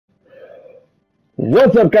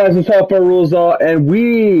What's up, guys? It's All for Rules All, and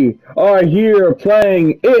we are here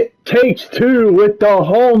playing It Takes Two with the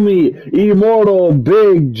homie Immortal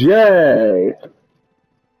Big J.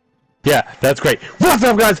 Yeah, that's great. What's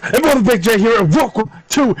up, guys? Immortal Big J here, and welcome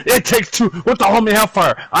to It Takes Two with the homie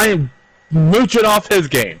Hellfire. I am mooching off his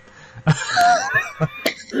game.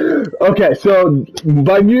 Okay, so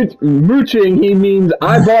by mooching, he means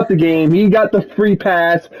I bought the game, he got the free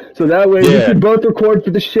pass, so that way we can both record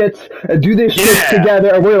for the shits and do this shit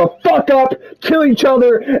together, and we're gonna fuck up, kill each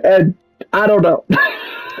other, and I don't know.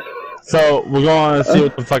 So we're going to see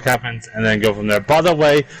what the fuck happens and then go from there. By the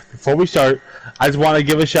way, before we start, I just want to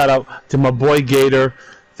give a shout out to my boy Gator.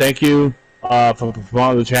 Thank you for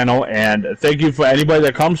promoting the channel, and thank you for anybody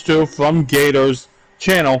that comes through from Gator's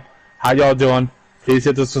channel. How y'all doing? Please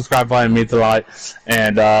hit the subscribe button, it means a lot,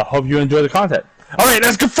 and hope you enjoy the content. Alright,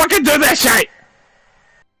 let's go fucking do this shit!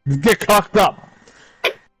 Get cocked up!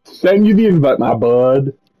 Send you the invite, my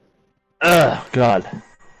bud. Ugh, God.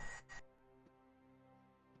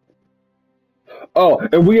 Oh,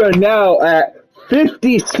 and we are now at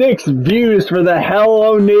 56 views for the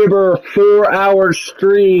Hello Neighbor 4-hour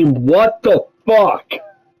stream. What the fuck?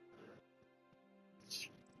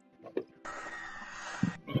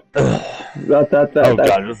 Oh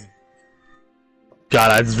God!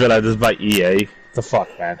 God, I just realized this is by EA. The fuck,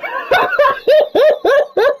 man?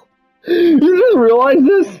 You just realized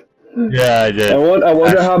this? Yeah, I did. I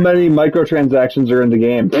wonder how many microtransactions are in the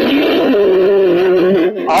game.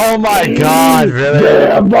 Oh my God! Really?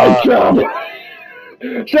 Damn, my job!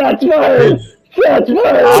 Shots fired! Shots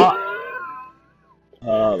fired!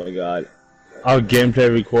 Oh my God! Oh,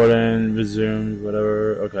 gameplay recording resumed.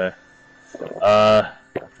 Whatever. Okay.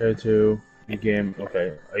 Okay, to the game.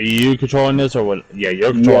 Okay, are you controlling this or what? Yeah,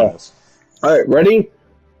 you're controlling this. All right, ready?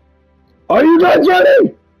 Are you guys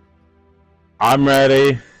ready? I'm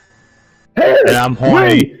ready. Hey, and I'm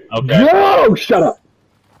horny. Okay. No, shut up.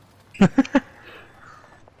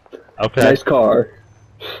 Okay. Nice car.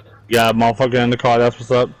 You got a motherfucker in the car. That's what's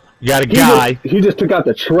up. You got a guy. He just took out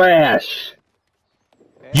the trash.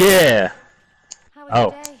 Yeah. How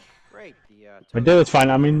was your day? Great. My day was fine.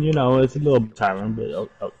 I mean, you know, it's a little tiring, but How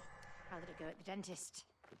did it go at the dentist?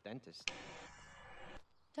 The dentist?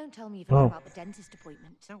 Don't tell me you forgot about the dentist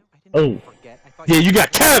appointment. No, I didn't forget. I thought yeah, you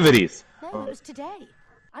got cavities. No, it was today.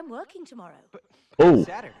 I'm working tomorrow. Oh.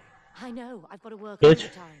 Saturday. I know. I've got to work all the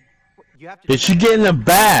time. You have to. Did she get in the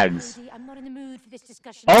bags? Rudy, I'm not in the mood for this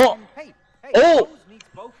discussion. Oh. Hey, Oh. Rose needs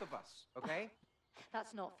both of us, okay?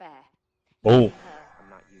 That's not fair. Oh. I'm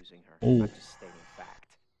not using her. Oh. I'm just stating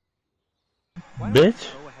fact. Why don't Bitch.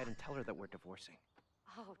 you go ahead and tell her that we're divorcing?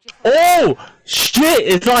 Oh, just like Oh shit!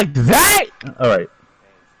 It's like that. All right.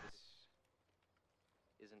 Hey,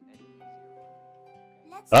 this isn't any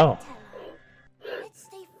easier. Let's Oh. not tell her. Let's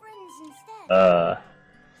stay friends instead.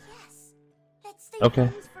 Yes. Let's stay Okay.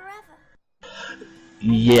 friends forever.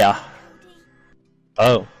 Yeah. Rudy,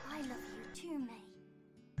 Oh. I love you too, mate.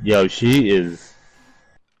 Yo, she is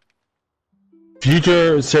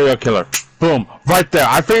future serial killer. Boom, right there.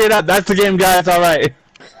 I figured out that's the game, guys. All right.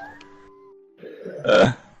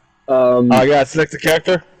 I gotta select the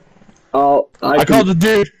character. I called the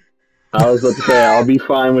dude. I was about to say I'll be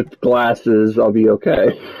fine with glasses. I'll be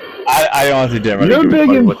okay. I honestly didn't really. You're give a big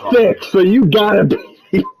fuck and what- thick, so you gotta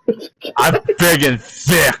be. I'm big and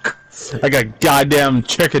thick, like a goddamn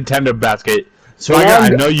chicken tender basket. Swagger, I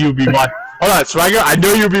know you'll be watching. Hold on, Swagger, I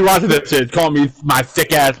know you'll be watching this shit. Call me my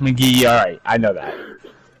thick ass McGee. All right, I know that.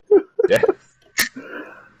 Yeah.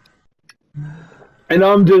 And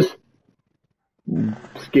I'm just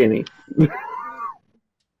skinny. You're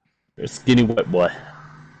a skinny white boy.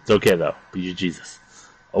 It's okay though. Be your Jesus.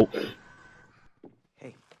 Oh.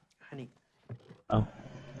 Hey, honey. Oh.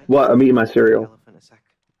 What? I'm eating my cereal. In a sec.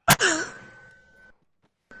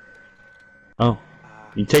 Oh.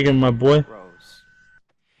 You taking my boy? Rose,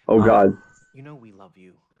 Oh God, you know we love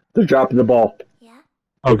you. they're dropping the ball. Yeah?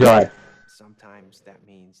 Oh God. Sometimes that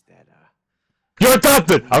means that, You're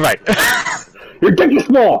adopted! Alright. Your dick is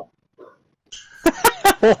small.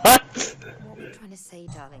 What? what we're trying to say,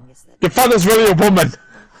 darling, is that Your father's really a woman.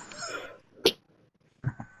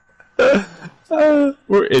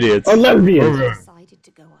 We're idiots. A lesbian. we decided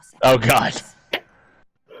to go our separate Oh God. ways.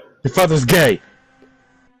 Your father's gay.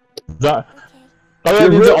 The, You're these are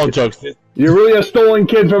really- all jokes. You're really a stolen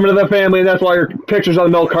kid from another family, and that's why your picture's on the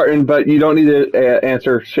milk carton. But you don't need to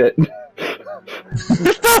answer shit. What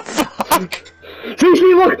the fuck?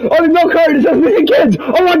 See, look on the milk carton. It says missing kids.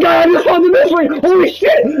 Oh my God! I just found the mystery. Holy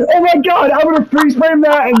shit! Oh my God! I'm gonna freeze frame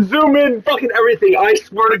that and zoom in, fucking everything. I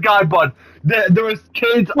swear to God, bud. There was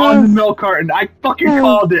kids on the milk carton. I fucking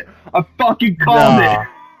called it. I fucking called it.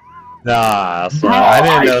 Nah, sorry. I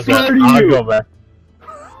didn't know that. I'll go back.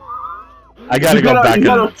 I gotta go back. You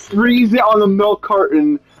gotta freeze it on the milk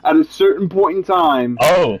carton at a certain point in time.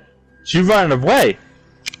 Oh, she's running away.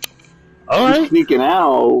 All right. She's sneaking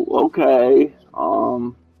out. Okay.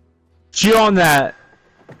 She on that.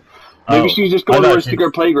 Maybe she's just going to her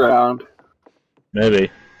secret playground. Maybe.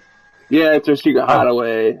 Yeah, it's her secret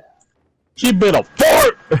hideaway. She built a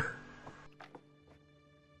fort.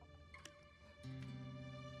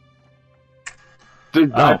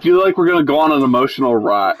 I feel like we're gonna go on an emotional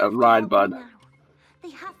ride, bud.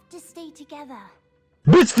 They have to stay together.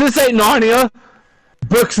 Bitch, this ain't Narnia.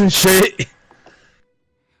 Books and shit.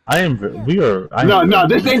 No,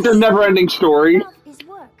 this ain't the never-ending story. Love is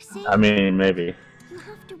work, see? I mean, maybe. You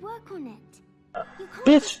have to work on it. You can't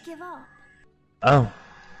Bitch. just give up. Oh.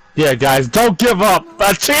 Yeah, guys, don't give up.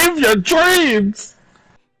 Achieve your dreams.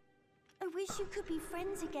 I wish you could be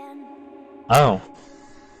friends again. Oh.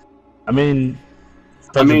 I mean,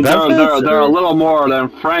 they're a little more than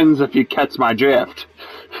friends if you catch my drift.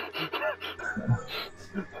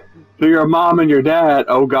 So your mom and your dad,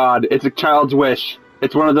 oh god, it's a child's wish.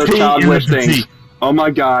 It's one of those child wish things. Oh my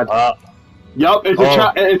god. Yup, it's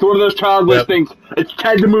it's one of those child wish things. It's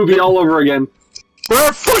Ted the movie all over again.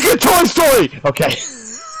 We're fucking Toy Story! Okay.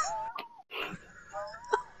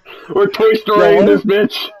 We're Toy Story in this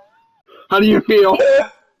bitch. How do you feel?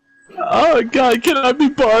 Oh my god, can I be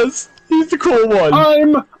Buzz? He's the cool one.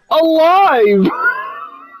 I'm alive!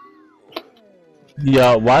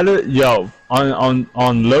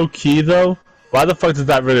 On low key though, why the fuck does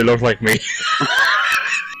that really look like me?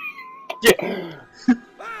 Yeah.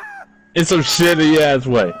 In some shitty ass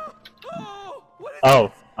way.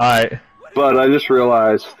 Oh, alright. But I just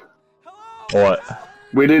realized. What?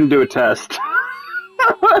 We didn't do a test.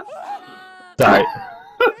 Sorry.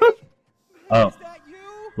 Oh.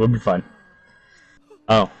 We'll be fine.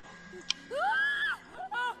 Oh.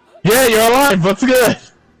 Yeah, you're alive! What's good?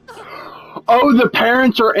 Oh, the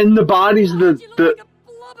parents are in the bodies of the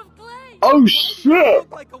Oh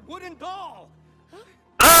shit! Like a wooden doll.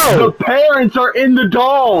 Oh! The parents are in the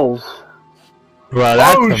dolls! Bro,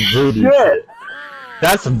 that's some voodoo shit.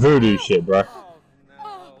 That's some voodoo shit, bro.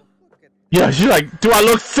 Yeah, she's like, do I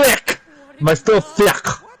look thick? Am I still thick?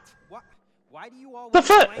 What? Why do you always The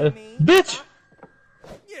fuck? Bitch!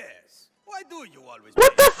 Yes. Why do you always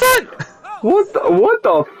What the fuck? What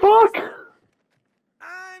the fuck?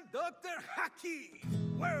 I'm Dr.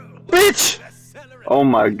 Haki. World Bitch! Oh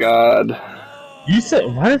my god. You said,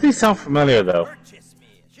 why does he sound familiar though?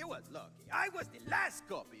 She was lucky. I was the last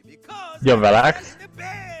copy because Yo, relax.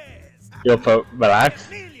 Yo, relax.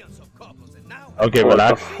 Okay,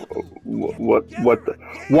 relax. What the?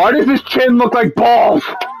 Why does his chin look like balls?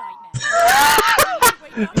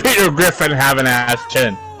 Peter Griffin have an ass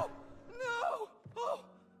chin. No!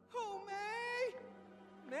 Oh,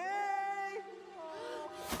 May!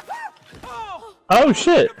 Oh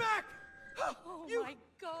shit. Oh my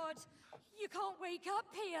god! You can't wake up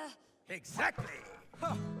here! Exactly!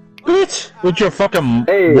 Bitch! With your fucking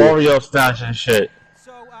Wario stash and shit.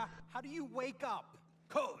 So, how do you wake up?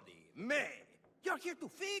 Cody, May, you're here to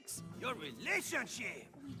fix your relationship!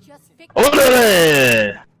 We just fixed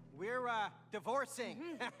Orderly! We're, divorcing.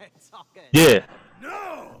 It's all good. Yeah.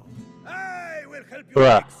 No! I will help you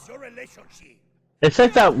Bruh. fix your relationship! It's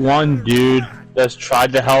like that one dude that's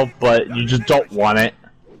tried to help, but you just don't want it.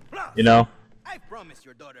 You know? I promised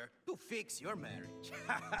your daughter to fix your marriage.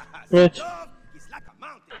 Bitch. Love is like a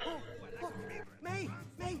mountain. May,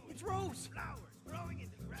 it's Rose. Flowers growing in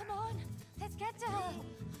the ground. Come on, let's get to her.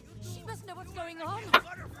 She must know what's going on.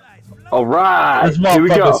 Butterflies flow. Alright, This here we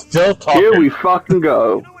go. motherfucker's still talking. Here we fucking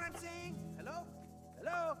go. You know what I'm saying? Hello?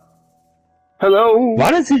 Hello? Hello?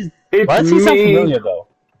 Why does he It's sound me. familiar though?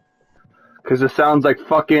 Cause it sounds like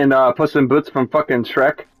fucking Puss in Boots from fucking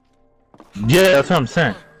Shrek. Yeah, that's what I'm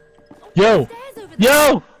saying. Yo!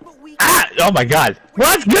 Yo! Ah! Oh my god.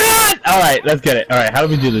 What's good? Alright, let's get it. Alright, how do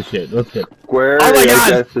we do this shit? Let's get it. Square, Oh my I God.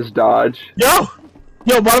 guess, is dodge. Yo!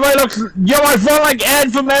 Yo, why do I look... Yo, I feel like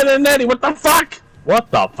Ed from Ed and Eddie. What the fuck? What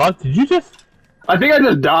the fuck? Did you just... I think I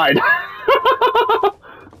just died.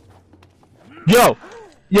 Yo!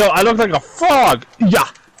 Yo, I look like a frog! Yeah!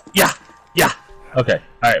 Yeah! Yeah! Okay,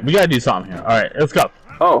 alright, we gotta do something here. Alright, let's go.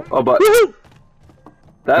 Oh, but Woohoo!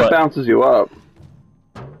 that What? bounces you up.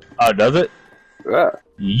 Oh, does it? Yeah,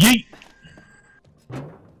 Yeet!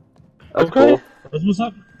 that's Okay. cool. That's what's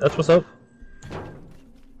up. That's what's up.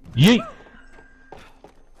 Yeet!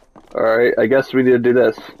 Alright, I guess we need to do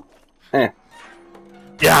this. Eh.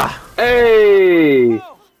 Yeah! Hey!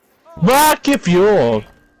 Rocket fuel!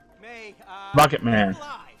 May, Rocket Man.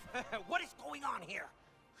 live. What is going on here?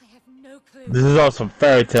 I have no clue. This is all some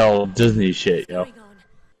fairy tale Disney shit, yo. What's going on?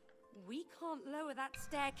 We can't lower that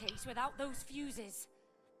staircase without those fuses.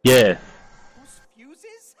 Yeah. Those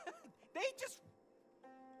fuses?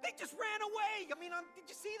 They just ran away. I mean, did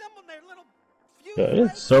you see them on their little fuse? Yeah,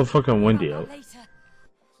 it's so fucking windy out. Later.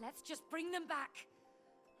 Let's just bring them back.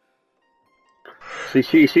 See,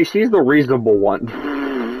 she's the reasonable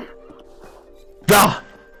one. Ah!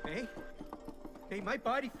 Hey, my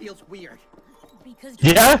body feels weird. Because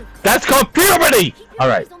Yeah, that's called puberty. All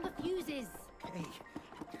right. on the fuses. Hey,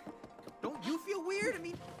 don't you feel weird? I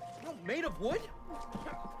mean, you're made of wood.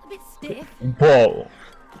 A bit stiff. Whoa.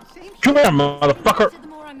 Same Come here, motherfucker. The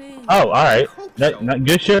more I move. Oh, all right. Not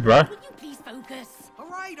good shit, bro. Would you please focus? All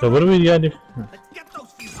right. So what do we gotta do? Let's get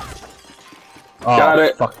those fuses. Oh, Got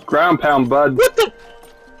it. fuck. Ground pound, bud. What the?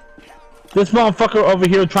 This motherfucker over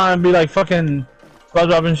here trying to be like fucking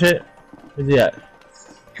SpongeBob and shit. Where's he at?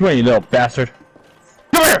 Come here, you little bastard.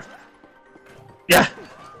 Come here! Yeah!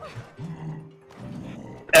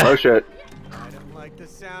 Oh shit. I don't like the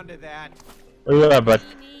sound of that. Where you at, bud?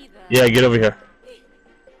 Me neither. Yeah, get over here.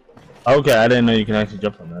 Okay, I didn't know you can actually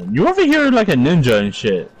jump on that. You over here like a ninja and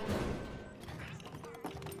shit.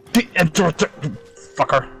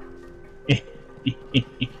 Fucker.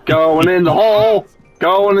 Going in the hole.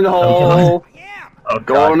 Going in the hole. Yeah. Oh,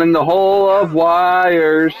 Going God. in the hole of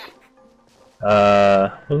wires.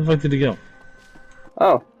 Where the fuck did he go?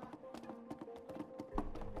 Oh.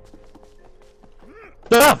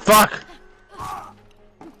 Ah, fuck!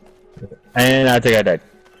 And I think I died.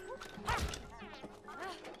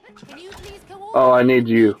 Can you please Oh, I need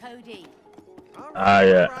you. Cody? Ah,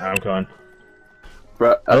 yeah, I'm coming.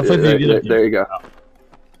 Bro, I don't think you did it. there you go.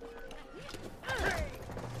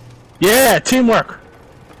 Yeah, teamwork!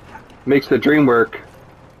 Makes the dream work.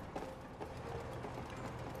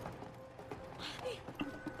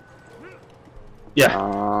 Yeah.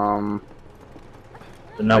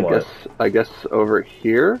 So now what? I guess over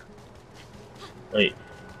here. Wait.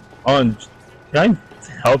 Can I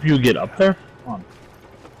help you get up there? Come on.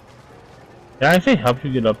 Can I actually help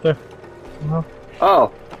you get up there? No.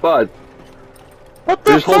 Oh, bud. What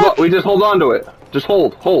the Just hold on. We just hold on to it. Just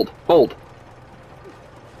hold.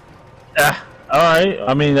 Ah, alright.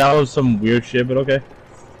 I mean, that was some weird shit, but okay.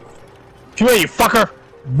 Come here, you fucker!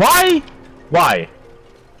 Why? Why?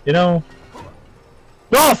 You know?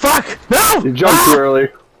 No, fuck! No! You jumped too early.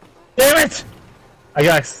 Damn it! I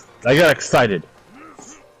got excited.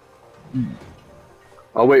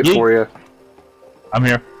 I'll wait Yeet. for you. I'm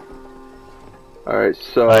here. Alright,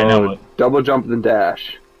 I know so it. double jump then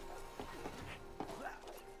dash.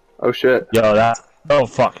 Oh shit. Yo, that. Oh,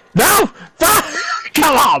 fuck. No! Fuck!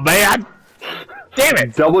 Come on, man! Damn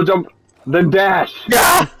it! Double jump then dash.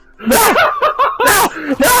 No! No! No!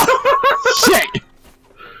 No! Shit!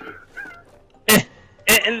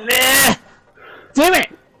 Damn it!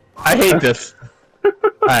 I hate this.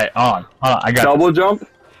 Alright, hold on, I got Double jump.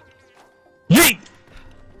 Yeet!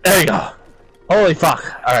 There you go. Holy fuck.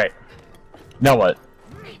 Alright. Now what?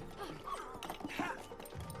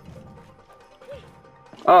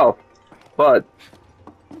 Oh, bud.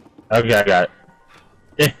 Okay, I got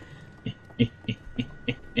it.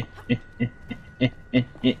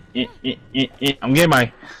 I'm getting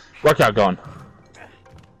my workout going.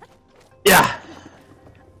 Yeah!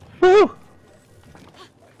 Woo!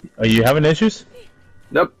 Are you having issues?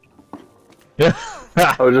 Nope. Yeah.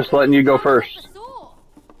 I was just letting you go first.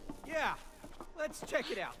 Yeah. Let's check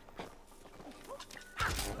it out.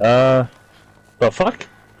 The fuck?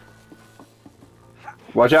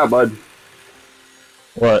 Watch out, bud.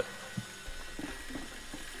 What?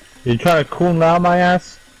 You trying to cool down my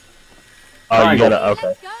ass? Oh, you Triangle. gotta, okay.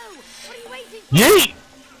 Let's go. What are you waiting for? Yeet!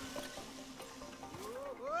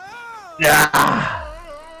 Whoa! Yeah!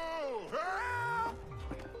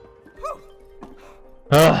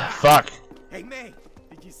 Ugh, fuck. Hey, May.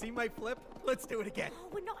 Did you see my flip? Let's do it again. Oh,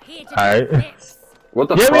 we're not here to Alright. do this. What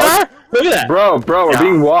the Here we are! fuck? Look at that! Bro, we're Yeah.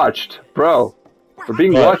 being watched. Bro. We're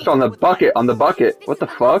being What? watched on the bucket, What the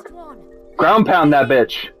fuck? Ground pound that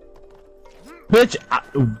bitch. Bitch,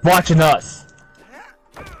 watching us.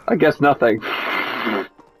 I guess nothing.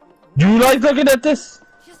 You like looking at this?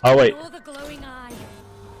 Just Oh, wait. ignore the glowing eye.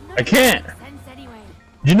 I can't. Makes sense anyway.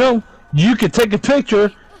 You know, you could take a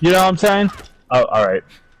picture, you know what I'm saying? Oh, alright.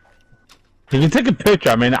 You can take a picture,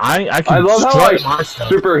 I mean, I can I love how strut I myself.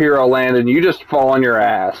 superhero land and you just fall on your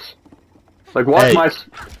ass. Like, watch Hey.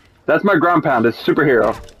 That's my ground pound, it's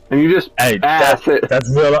superhero. And you just Hey, ass it. that's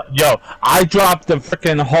real. Yo, I dropped the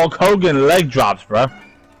freaking Hulk Hogan leg drops, bro.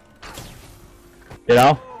 You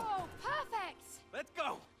know? Oh, perfect. Let's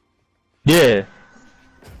go. Yeah.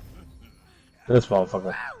 This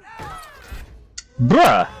motherfucker.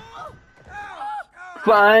 Bruh.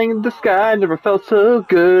 Flying in the sky never felt so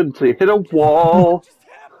good until you hit a wall. What just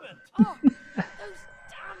happened? Oh, those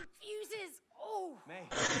damn fuses! Oh, May,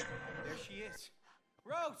 there she is.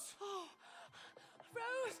 Rose! oh,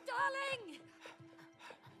 Rose, darling!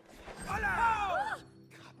 Hello!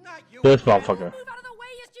 Not you. This again. motherfucker. Move out of the way,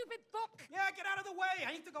 you stupid book! Yeah, get out of the way.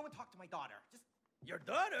 I need to go and talk to my daughter. Just your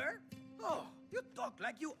daughter? Oh, you talk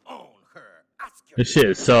like you own her. Ask your This shit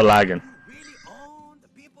is so lagging. You really own the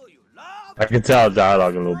people you love? I can tell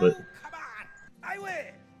dialogue a little bit. Oh, come on, I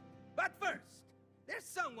will. But first, there's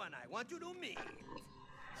someone I want you to meet.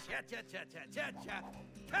 Cha cha cha cha cha cha.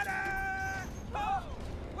 Ta-da! Oh,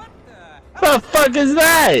 what the? What the fuck is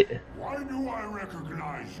that? Why do I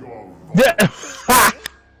recognize your voice? Yeah.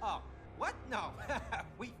 Oh, what? No,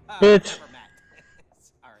 we Bitch. never met.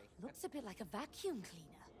 Sorry. Looks a bit like a vacuum cleaner.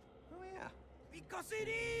 Oh yeah, because it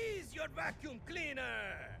is your vacuum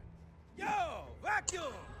cleaner. Yo,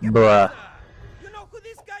 vacuum. Get Bruh. closer. You know who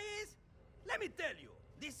this guy is? Let me tell you.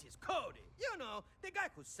 This is Cody. You know, the guy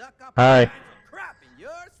who suck up all Hi. kinds of crap in your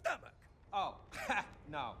stomach. Oh,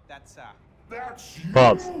 no, that's That's you!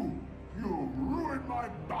 Pops. You ruined my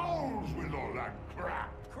bowels with all that crap!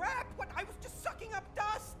 crap. What? I was just sucking up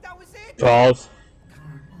dust. That was it. Balls.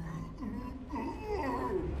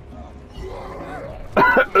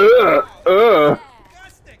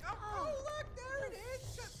 Disgusting. Oh, look, there it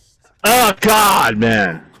is. Oh god,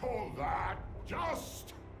 man. Call that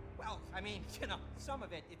just... Well, I mean, you know, some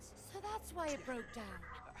of it, it's... So that's why it broke down.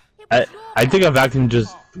 It was I think a vacuum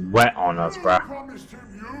just wet on us, You bruh. promised him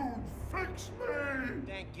you'd fix me!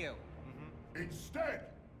 Thank you. Instead,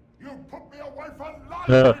 you put me away for life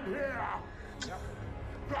Uh. in here!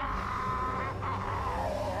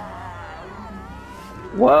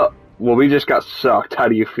 Well, we just got sucked. How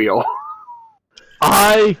do you feel?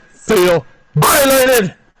 I feel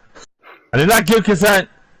violated! I did not give consent.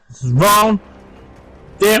 This is wrong.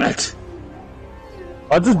 Damn it.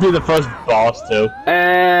 I'll just be the first boss, too.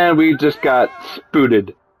 And we just got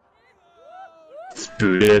spooted.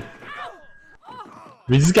 Spooted.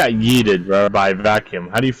 We just got yeeted, bro, by a vacuum.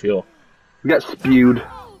 How do you feel? We got spewed.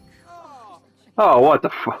 Oh, what the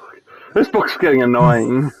fuck? This book's getting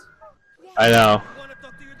annoying. I know. You want to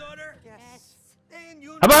talk to your daughter? Yes. And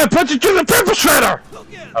you How about I put you to the paper shredder?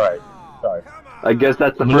 look at Alright, sorry. Come on. I guess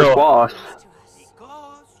that's the No. first boss.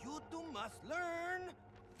 Because you two must learn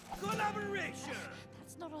collaboration.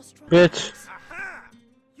 That's not our strong. Bitch. Aha!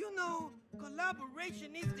 You know,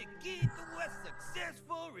 collaboration is the key to a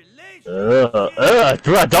successful relationship.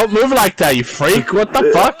 Bro, don't move like that, you freak. What the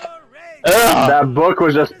fuck? Ugh. That book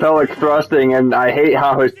was just pelvic thrusting, and I hate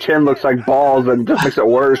how his chin looks like balls, and it just makes it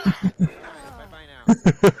worse. Bye now.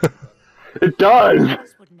 It does!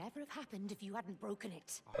 This would never have happened if you hadn't broken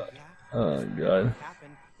it. Yeah, Oh, God.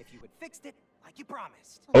 happen if you had fixed it like you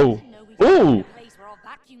promised. Oh. You know we should Ooh. have a place where our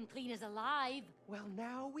vacuum cleaner's alive. Well,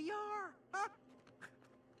 now we are. Huh?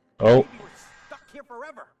 Oh. Maybe we're stuck here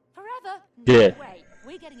forever. Forever? Yeah. No way.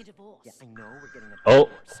 We're getting a divorce. Yeah, I know we're getting a Oh.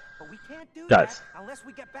 divorce, but we can't do Guys. that unless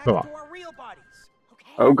we get back Come into on. our real bodies.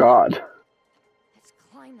 Okay. Oh god. Let's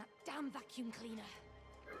climb that damn vacuum cleaner.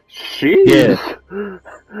 Jeez.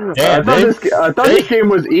 Yeah, I thought this game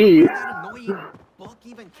was E. That annoying book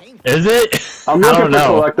even came from. Is it? I'm I looking don't for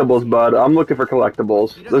know. collectibles, bud. I'm looking for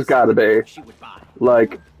collectibles. She doesn't There's gotta sound like be. what she would buy.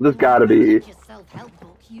 Like, there's gotta be. Your self-help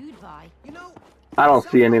book you'd buy. You know, I don't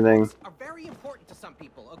see self-help anything. books are very important to some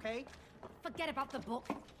people, okay? Forget about the book.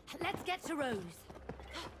 Let's get to Rose.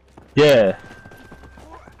 Yeah.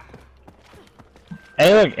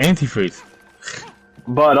 Hey, look, antifreeze.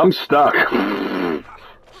 But I'm stuck.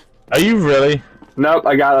 Are you really? Nope,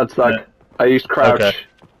 I got unstuck. Yeah. I used crouch. Okay.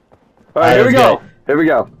 Alright, here we let's go. Here we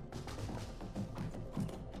go.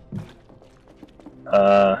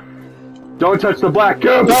 Don't touch the black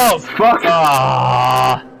goop! No! Fuck!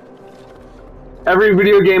 Ah. Every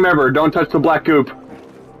video game ever, don't touch the black goop.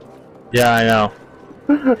 Yeah, I know.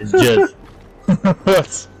 It's just.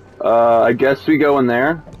 I guess we go in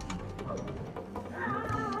there.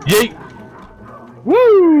 Yeet!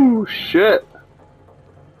 Woo! Shit.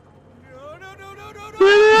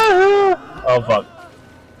 Oh fuck.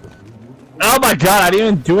 Oh my god, I didn't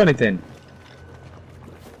even do anything.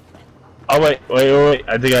 Oh wait.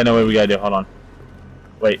 I think I know what we gotta do. Hold on.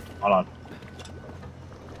 Wait, hold on.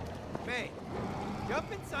 May,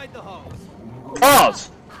 jump inside the hose.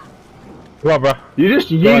 Pause! Come on, bro. You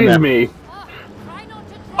just in there. yeeted me. Try not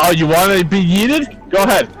to Oh, you want to be yeeted? Go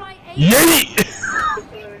ahead. try Yeet!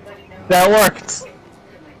 That worked.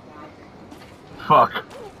 Fuck.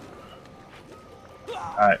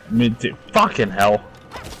 Alright, me too. Fucking hell.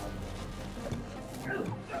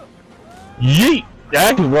 Yeet!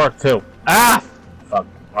 That actually worked too. Ah! Fuck.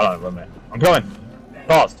 Hold on, wait a minute. I'm coming.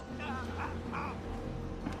 Paused.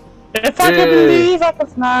 If I could believe I could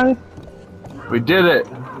fly. We did it.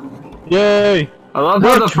 Yay. I love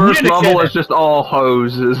how the first level is just all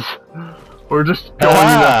hoses. We're just going.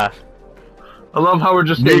 I love how we're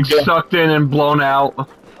just getting sucked in and blown out,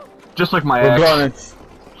 just like my ex.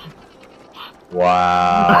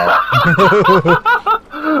 Wow.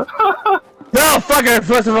 No, fuck it! I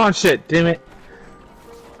pressed the wrong shit. Damn it.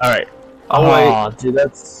 All right. Oh wait, dude,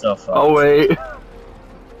 that's so fun. Oh wait.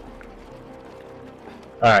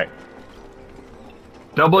 All right.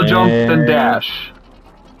 Double jump, then dash.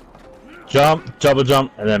 Jump, double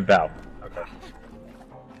jump, and then bow. Okay.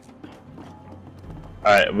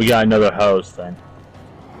 Alright, we got another hose thing.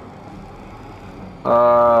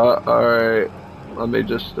 Alright. Let me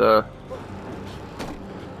just, Bud,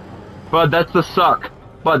 that's the suck.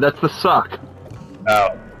 Bud, that's the suck. Oh,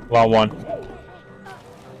 wrong one.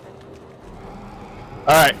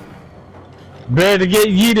 Alright. Better get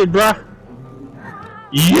yeeted, bruh.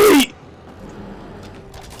 Yeet!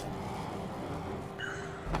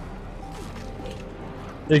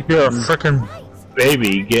 Think you're a frickin'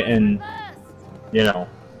 baby getting, you know,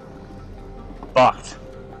 fucked.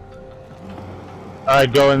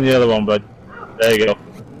 Alright, go in the other one, bud. There you go.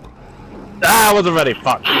 Ah, I wasn't ready.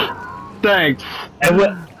 Fuck. Thanks. It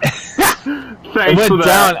went, Thanks it went for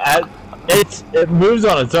down that. it moves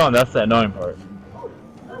on its own. That's the annoying part.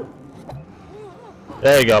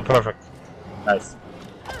 There you go. Perfect. Nice.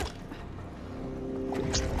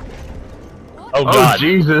 Oh God. Oh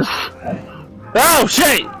Jesus. Oh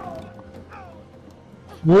shit!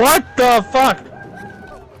 What the fuck?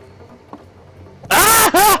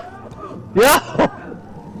 Ah! Yo!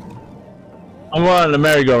 I'm on the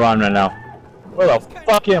merry-go-round right now. Where the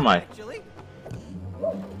fuck am I?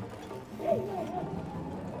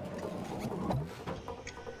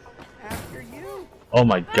 After you. Oh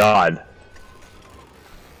my God.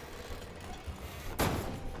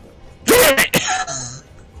 Damn it!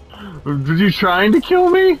 Did you trying to kill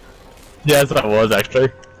me? Yes, I was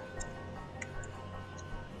actually.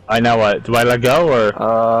 I know what. Do I let go or?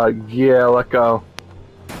 Yeah, let go.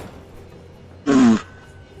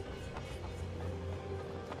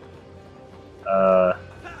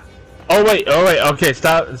 Oh wait. Okay,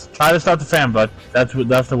 stop. Try to stop the fan, bud. That's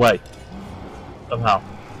the way. Somehow.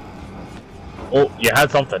 Oh, you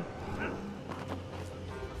had something.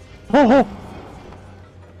 Oh.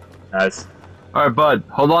 Nice. All right, Bud.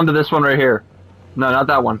 Hold on to this one right here. No, not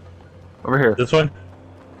that one. Over here. This one?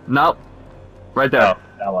 Nope. Right there. Oh,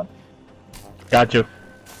 that one. Got you.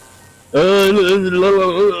 Now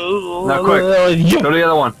quick. Go to the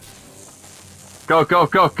other one. Go, go,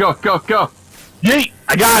 go, go, go, go. Yeet!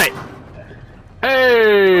 I got it!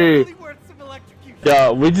 Hey! Really worth some electrocution.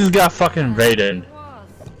 Yo, we just got fucking raided.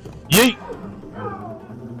 Yeet!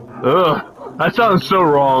 Ugh. That sounds so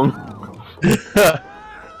wrong.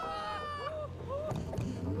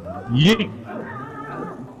 Yeet!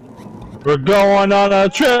 We're going on a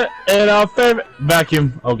trip in our favorite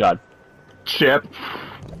vacuum. Oh God. Ship.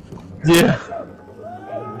 Yeah.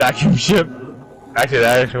 Vacuum ship. Actually,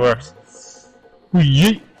 that actually works.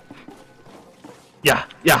 Yeet.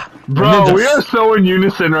 Yeah. Bro, we are so in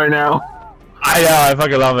unison right now. I know, I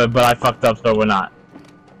fucking love it, but I fucked up, so we're not.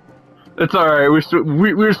 It's alright, we're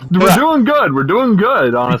doing good. We're doing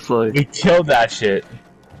good, honestly. We killed that shit.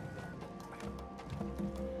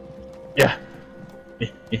 Yeah.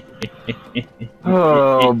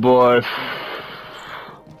 Oh boy.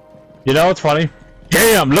 You know what's funny?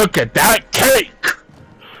 Damn, look at that cake!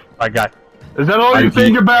 I got. Is that all you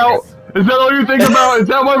think about? Is that all you think about? Is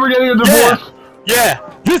that why we're getting a divorce? Yeah,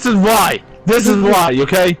 this is why. This is why,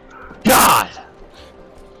 okay? God!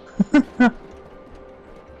 Oh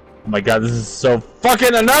my God, this is so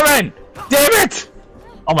fucking annoying! Damn it!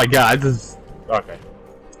 Oh my God, this is... Okay.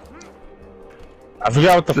 I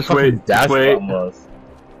forgot what the fucking dash button was.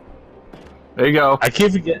 There you go. I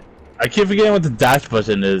keep forgetting what the dash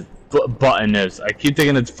button is. Button is. I keep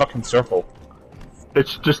thinking it's fucking circle.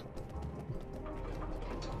 It's just...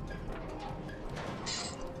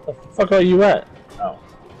 Where the fuck are you at? Oh.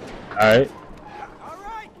 Alright.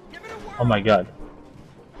 Alright, give it a whirl. Oh my God.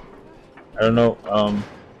 I don't know,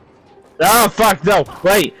 Oh fuck, no!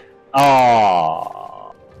 Wait!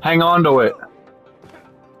 Oh. Hang on to it.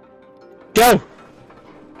 Go!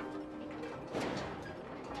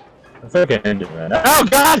 I think I ended it. Oh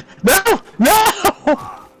God! No!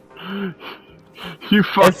 No! You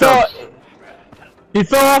fucked up. He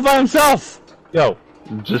fell off by himself! Yo.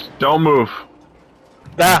 Just don't move.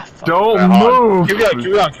 Ah, don't move! Keep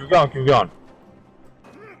going.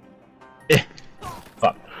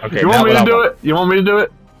 Fuck. Okay, you want me to do it? You want me to do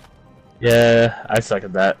it? Yeah, I suck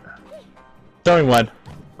at that. Tell me when.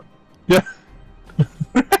 Yeah.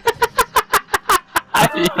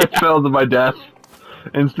 I fell to my death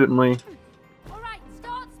instantly. Alright,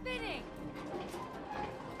 start spinning.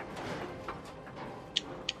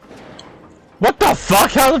 What the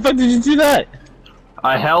fuck? How the fuck did you do that?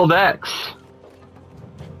 I held X.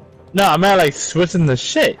 No, I'm at like switching the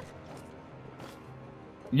shit.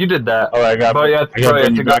 You did that. Oh, I got. But you have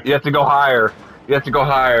to go higher. You have to go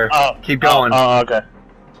higher. Oh, keep going. Oh, okay.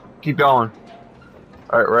 Keep going.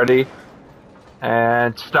 Alright, ready?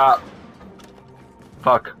 And stop.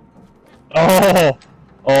 Fuck.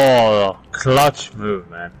 Oh, clutch move,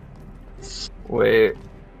 man. Wait.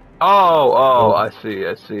 Oh, I see.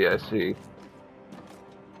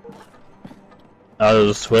 Oh, there's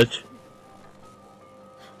a switch.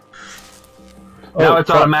 Now it's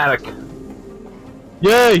automatic.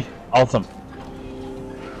 Yay! Awesome.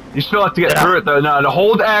 You still have to get through it though. No,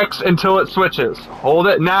 hold X until it switches. Hold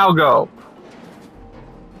it, now go.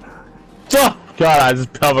 Oh, God, I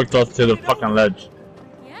just pelvic thrust to the fucking ledge.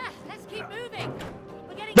 Yeah, let's keep moving.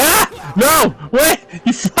 We're getting Ah! No! Wait!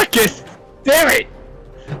 You fucking... Damn it!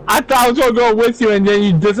 I thought I was gonna go with you and then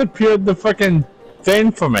you disappeared the fucking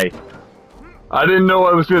thing for me. I didn't know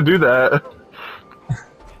I was gonna do that.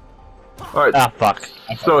 Alright. Ah, fuck.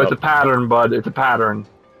 So it's a pattern, bud. It's a pattern.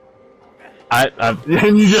 I'm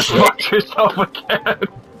And you just fucked yourself again.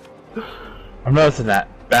 I'm noticing that.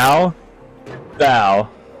 Bow. Bow.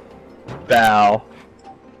 Bow.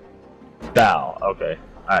 Bow. Okay.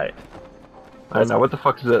 Alright. I know. What the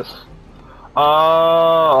fuck is this? Oh,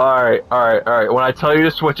 alright. When I tell you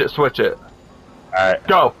to switch it, switch it. Alright.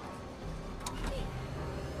 Go.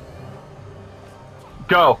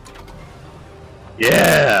 Go.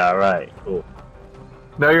 Yeah, alright. Cool.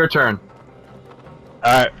 Now your turn.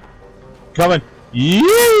 Alright. Coming.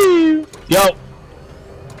 Yee! Yo!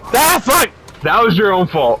 Ah, fuck! That was your own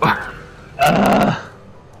fault. I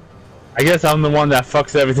guess I'm the one that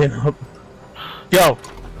fucks everything up. Go!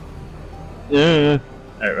 Alright,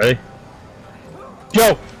 ready?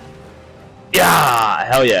 Go! Yeah!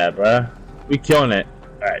 Hell yeah, bruh. We killing it.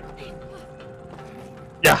 Alright.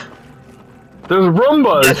 Yeah! There's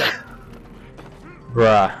Roombas.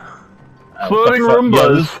 Bruh. Floating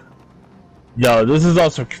Roombas. Yo, this is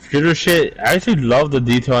also computer shit. I actually love the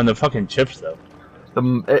detail on the fucking chips, though.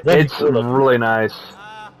 It's really nice.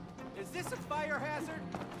 Is this a fire hazard?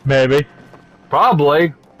 Maybe.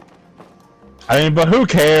 Probably. I mean, but who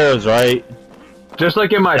cares, right? Just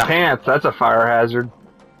like in my pants, that's a fire hazard.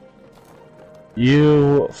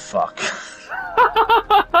 You fuck.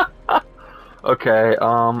 Okay,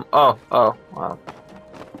 oh, wow.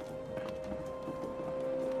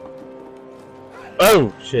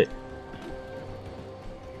 Oh, shit.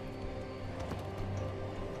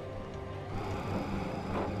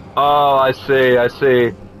 Oh, I see.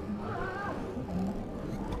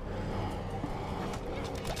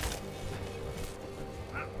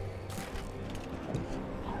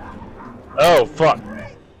 Oh, fuck.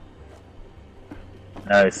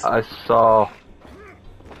 Nice. I saw.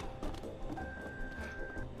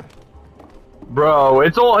 Bro,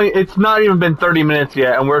 it's not even been 30 minutes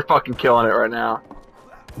yet, and we're fucking killing it right now.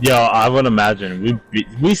 Yo, I would imagine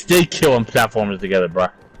we stay killing platformers together, bro.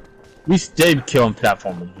 We stayed killing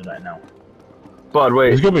platformers right now. Bud,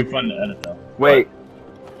 wait. It's gonna be fun to edit though. Wait.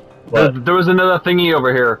 What? There was another thingy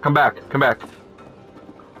over here. Come back.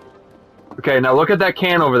 Okay, now look at that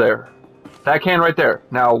can over there. That can right there.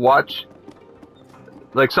 Now watch.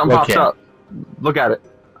 Like something What pops can? up. Look at it.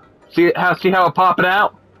 See how it popping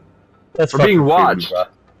out? That's We're being fucking watched. creepy,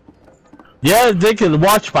 bro. Yeah, they can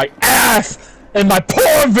watch my ass in my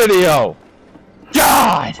porn video.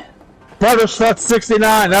 God. Brother Slut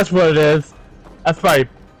 69. That's what it is. That's my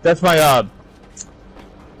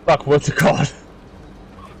fuck. What's it called?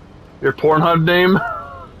 Your Pornhub name?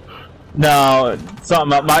 No, something.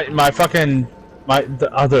 The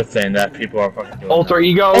other thing that people are fucking doing. Alter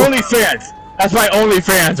ego? OnlyFans! That's my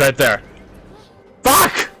OnlyFans right there!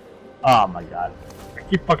 Fuck! Oh my god. I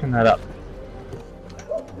keep fucking that up.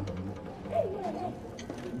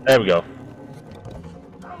 There we go.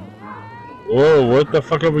 Whoa, what the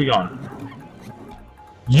fuck are we going?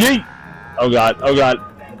 Yeet! Oh god, oh god.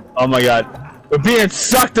 Oh my god. We're being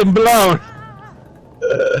sucked and blown!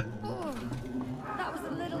 That was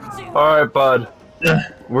a little too. Alright, bud.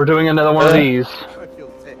 We're doing another one of these. I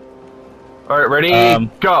feel sick. Alright, ready?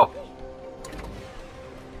 Go!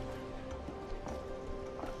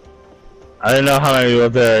 I didn't know how many were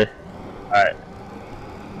there. Alright.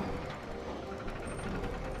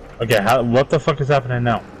 Okay, what the fuck is happening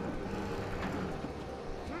now?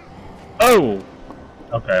 Oh!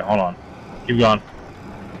 Okay, hold on. Keep going.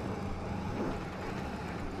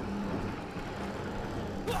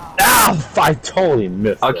 Ah! I totally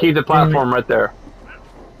missed I'll keep the platform right there.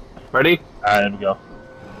 Ready? Alright, there we go.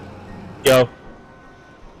 Go.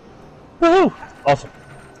 Woohoo! Awesome.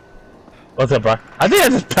 What's up, bro? I think I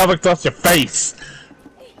just pelvic thrust your face!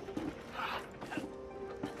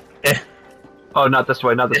 Eh. Oh, not this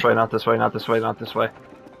way, not this way, not this way, not this way, not this way.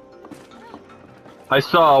 I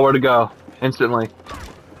saw where to go. Instantly.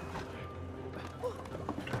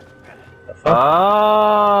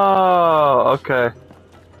 Oh, okay.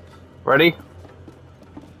 Ready?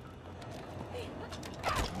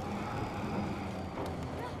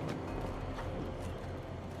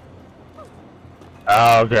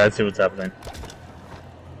 Oh, okay, I see what's happening.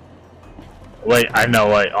 Wait, I know,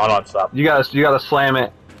 wait, hold on, stop. You gotta slam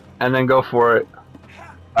it, and then go for it.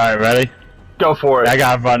 Alright, ready? Go for it. I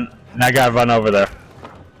gotta run over there.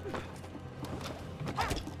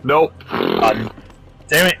 Nope.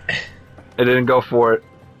 Damn it. It didn't go for it.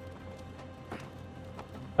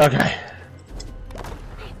 Okay.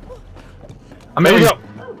 I'm in.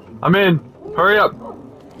 I'm in. Hurry up.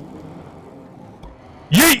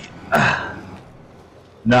 Yeet!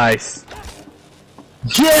 Nice.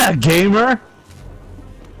 Yeah, gamer!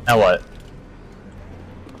 Now what?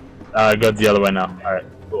 Go the other way now. Alright,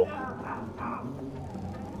 cool.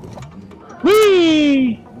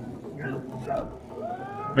 Whee!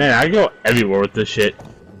 Man, I go everywhere with this shit.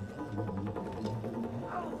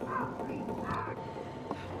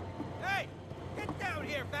 Hey! Get down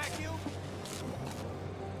here, vacuum!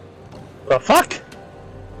 The fuck?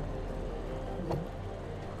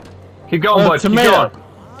 Keep going, bud. Keep going.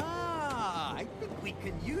 Ah, I think we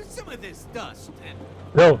can use some of this dust. And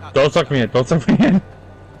No, don't suck me in. Don't suck me in.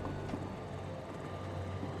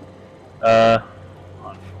 How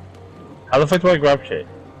the fuck do I grab shit?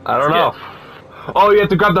 I don't know. Oh, you have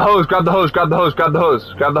to grab the hose. Grab the hose. Grab the hose. Grab the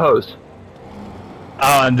hose. Grab the hose.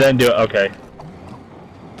 Oh, and then do it. Okay.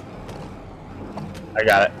 I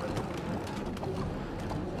got it.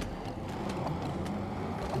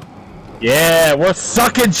 Yeah, we're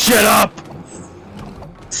sucking shit up!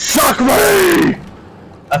 Suck me!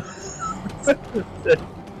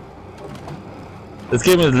 This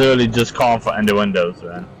game is literally just calling for innuendos,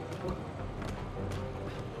 man.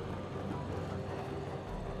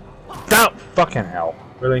 Stop! Fucking hell.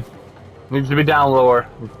 Really? Needs to be down lower.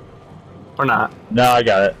 Or not. No, I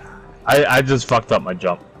got it. I just fucked up my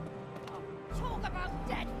jump. Talk about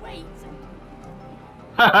dead weight.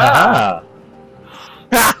 Ah!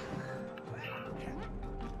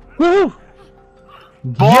 Woo!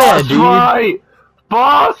 Boss fight!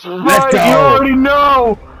 Boss fight! You already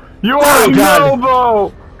know! You already know,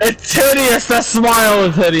 Bo! It's hideous! That smile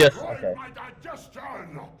is hideous! Okay. My digestion!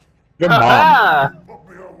 Your mom. Put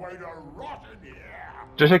me away to rot in here!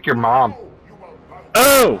 Just like your mom. You will burn.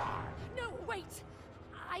 Oh! No, wait.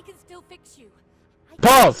 I can still fix you. I can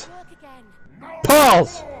Pause! work again.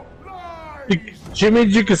 Pause! Lies! She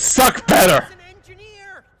means you can suck better! an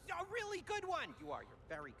engineer! A really good one! You are, you're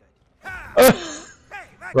very good. Ha! Bruh. Hey,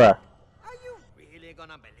 vacuum! Bruh. Are you really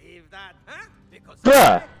gonna believe that, huh? Because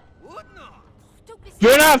Bruh. I would not. Don't listen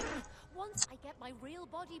You're to not- me. Once I get my real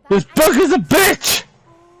body back. This book is a bitch!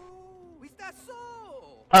 Oh, is that so?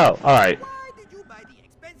 Oh, alright. Why did you buy the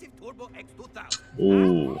expensive Turbo X2000?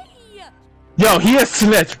 Ooh. Hey! Yo, he a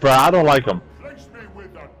snitch, bro. I don't like him. Place me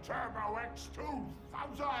with the Turbo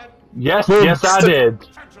X2000! Yes, Boom. yes, I did.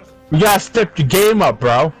 Texas You gotta step your game up,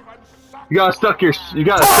 bro. even suck! You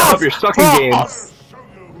gotta step up your sucking game. Pause! Show you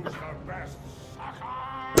who's the best sucker!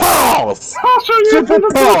 Pause! I'll show you Super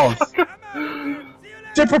the pause! See you later.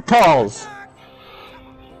 Super pause!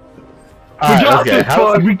 We Alright, got okay. this, How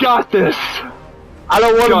bud. We got this. I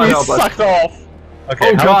don't want God to help be us. sucked off.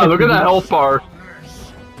 Okay, Oh how god, the look at fuck that do health bar.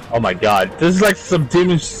 Oh my god, this is like some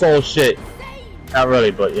demon soul shit. Not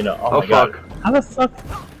really, but you know. Oh, Oh, my god. fuck. How the fuck?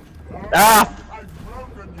 Ah! I've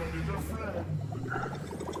broken you, little friend!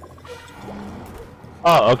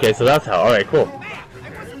 Oh, okay, so that's how. Alright, cool. Man, I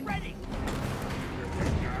wasn't ready.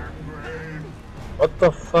 What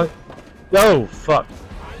the fuck? Yo, fuck. I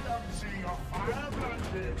don't see your fire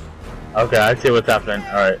blinded! Okay, I see what's happening.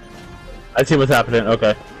 Alright. I see what's happening.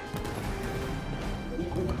 Okay.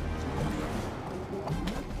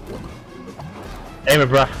 Aim it,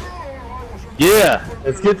 bruh. Yeah!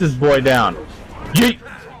 Let's get this boy down. Yeet!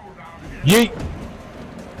 Yeet!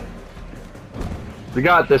 We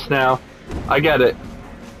got this now. I get it.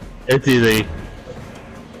 It's easy. Is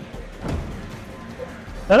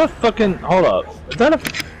that a fucking... Hold up. Is that a...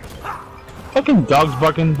 Fucking dog's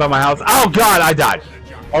barking by my house? Oh god, I died!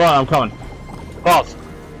 Hold on, I'm coming. False.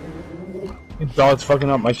 Fucking dog's fucking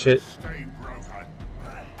up my shit. Stay broken!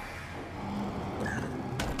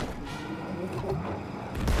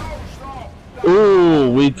 No, stop!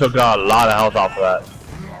 Ooh, we took out a lot of health off of that.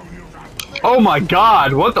 Oh my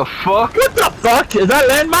god, what the fuck? What the fuck? Is that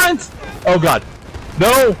landmines? Oh god.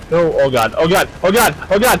 No! No! Oh god! Oh god! Oh god!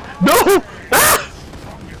 Oh god! No! Ah!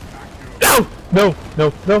 No! No!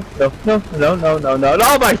 No! No! No! No! No! No! No! No!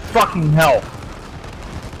 Oh my fucking hell!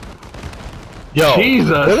 Yo!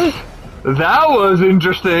 Jesus! That was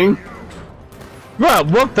interesting. Bro,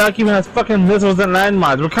 what vacuum has fucking missiles and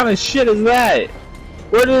landmines? What kind of shit is that?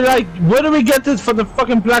 Where did we get this from, the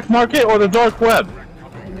fucking black market or the dark web?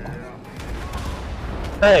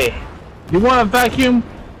 Hey, you want a vacuum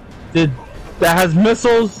that has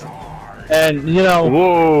missiles and, you know...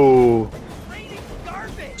 Whoa.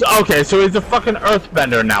 Okay, so he's a fucking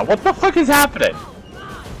earthbender now. What the fuck is happening?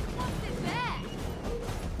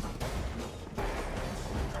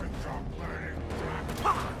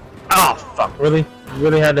 Oh, fuck, really? You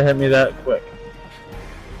really had to hit me that quick.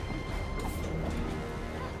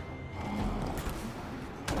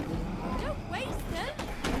 Don't waste them.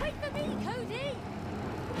 Wait for me, Cody.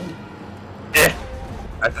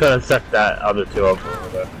 I could have set that other two up over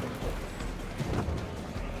there.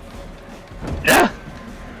 Yeah!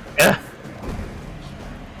 Yeah!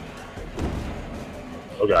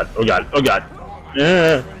 Oh god, oh god, oh god.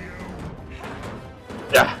 Yeah!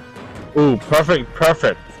 Yeah! Ooh, perfect,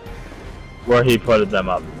 perfect. Where he put them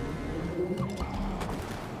up.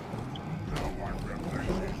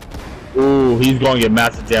 Ooh, he's going to get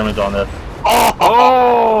massive damage on this.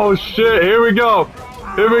 Oh shit, here we go.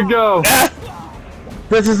 Here we go. Yeah.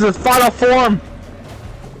 This is his final form.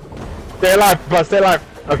 Stay alive, bud, stay alive.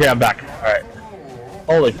 Okay, I'm back. Alright.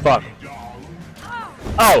 Holy fuck.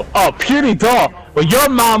 Oh, puny doll. Well, your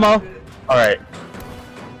mama. Alright.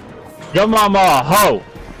 Your mama a hoe.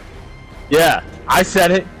 Yeah, I said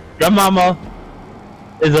it. Your mama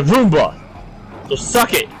is a Roomba. So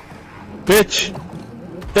suck it. Bitch.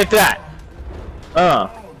 Take that.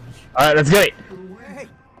 Alright, let's get it.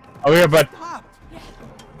 Over here, bud.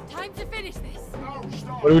 Time to finish this.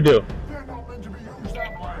 What do we do?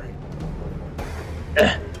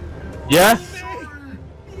 Yeah?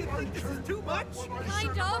 Do you think this is too much?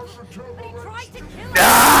 Kind of. But he tried to kill us.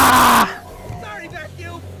 Ah! Sorry,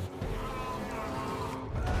 vacuum.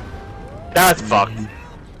 That's fucked.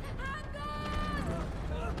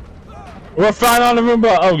 We're flying on the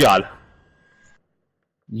Roomba. Oh god.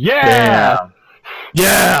 Yeah. Damn.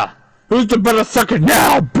 Yeah! Who's the better sucker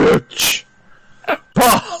now, bitch?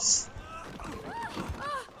 Boss!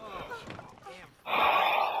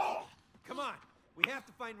 Come on. We have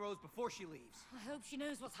to find Rose before she leaves. I hope she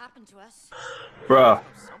knows what's happened to us. Bruh.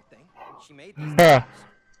 Something. She made these.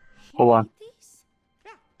 She Hold on. made these?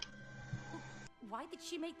 Yeah. Why did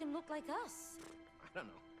she make them look like us? I don't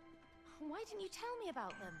know. Why didn't you tell me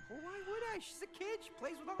about them? Well, why would I? She's a kid. She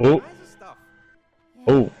plays with all Oh. kinds of stuff. Yeah,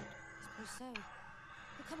 Oh. I suppose so.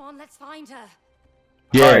 Well, come on, let's find her.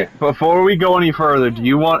 Yeah. Alright, before we go any further, do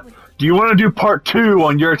you want to do part 2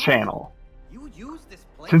 on your channel? You use this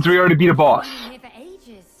place. Since we already beat a boss. Been here for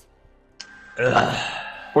ages.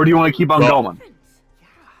 Or do you want to keep on going?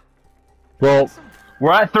 Well,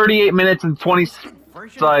 We're at 38 minutes and 20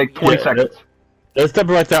 like 20 Yeah, seconds. let's step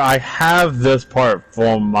right there. I have this part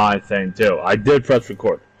for my thing too. I did press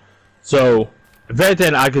record. So, if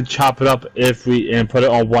anything, I could chop it up and put it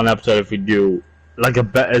on one episode if we do like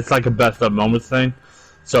it's like a best of moments thing.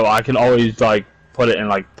 So I can always like put it in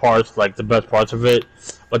like parts, like the best parts of it,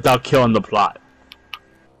 without killing the plot.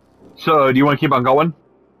 So, do you want to keep on going?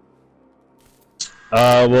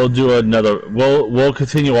 We'll do another. We'll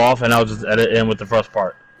continue off, and I'll just edit in with the first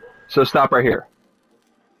part. So stop right here.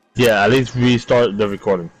 Yeah, at least restart the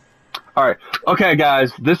recording. Alright. Okay,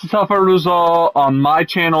 guys. This is Hellfire Result on my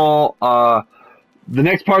channel. The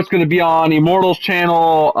next part's going to be on Immortal's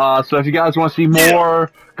channel. So if you guys want to see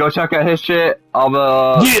more, go check out his shit.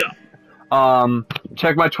 I'll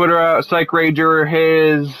check my Twitter out, Psych Rager,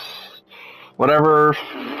 his whatever.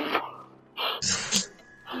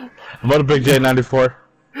 What a big J94.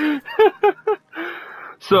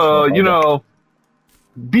 So, you know,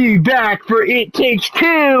 be back for It Takes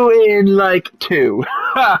Two in like 2.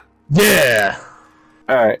 Yeah.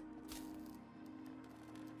 Alright.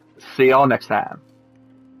 See y'all next time.